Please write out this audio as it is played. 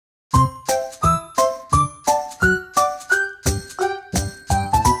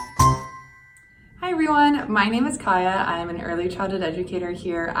My name is Kaya. I'm an early childhood educator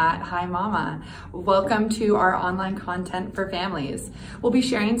here at Hi Mama. Welcome to our online content for families. We'll be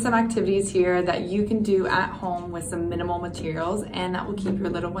sharing some activities here that you can do at home with some minimal materials and that will keep your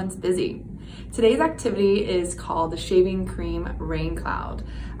little ones busy. Today's activity is called the shaving cream rain cloud.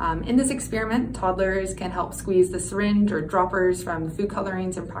 In this experiment, toddlers can help squeeze the syringe or droppers from the food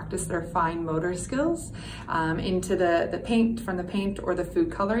colorings and practice their fine motor skills into the paint from the paint or the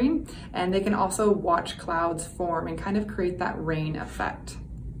food coloring. And they can also watch clouds form and kind of create that rain effect.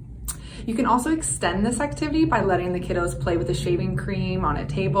 You can also extend this activity by letting the kiddos play with the shaving cream on a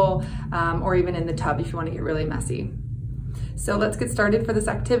table or even in the tub if you want to get really messy. So let's get started for this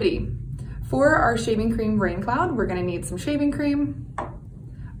activity. For our shaving cream rain cloud, we're going to need some shaving cream,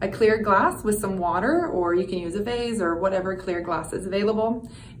 a clear glass with some water, or you can use a vase or whatever clear glass is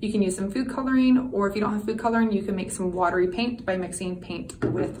available. You can use some food coloring, or if you don't have food coloring, you can make some watery paint by mixing paint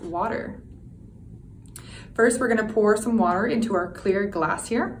with water. First, we're going to pour some water into our clear glass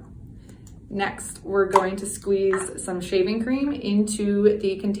here. Next, we're going to squeeze some shaving cream into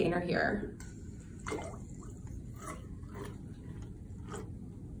the container here.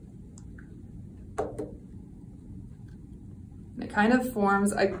 It kind of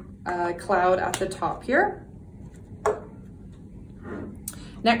forms a cloud at the top here.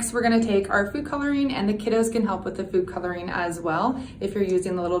 Next, we're going to take our food coloring, and the kiddos can help with the food coloring as well. If you're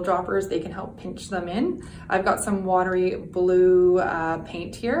using the little droppers, they can help pinch them in. I've got some watery blue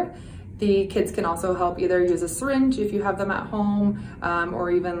paint here. The kids can also help either use a syringe if you have them at home,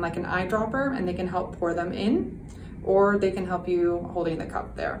 or even like an eyedropper, and they can help pour them in, or they can help you holding the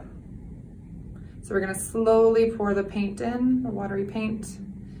cup there. So we're going to slowly pour the paint in, the watery paint.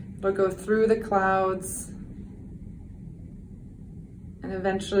 It'll go through the clouds and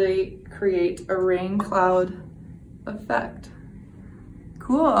eventually create a rain cloud effect.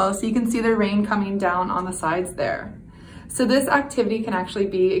 Cool, so you can see the rain coming down on the sides there. So this activity can actually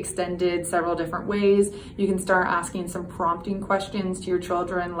be extended several different ways. You can start asking some prompting questions to your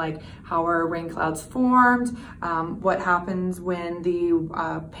children, like how are rain clouds formed? What happens when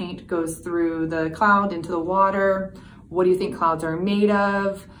the paint goes through the cloud into the water? What do you think clouds are made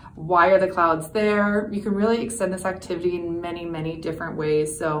of? Why are the clouds there? You can really extend this activity in many, many different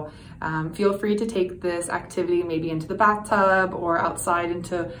ways. So feel free to take this activity maybe into the bathtub or outside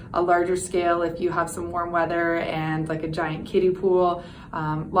into a larger scale if you have some warm weather and like a giant kiddie pool.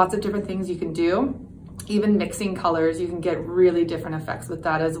 Lots of different things you can do. Even mixing colors, you can get really different effects with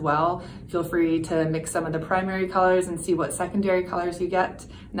that as well. Feel free to mix some of the primary colors and see what secondary colors you get,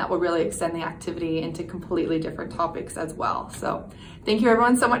 and that will really extend the activity into completely different topics as well. So thank you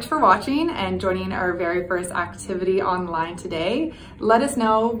everyone so much for watching and joining our very first activity online today. Let us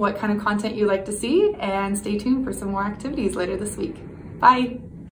know what kind of content you'd like to see, and stay tuned for some more activities later this week. Bye.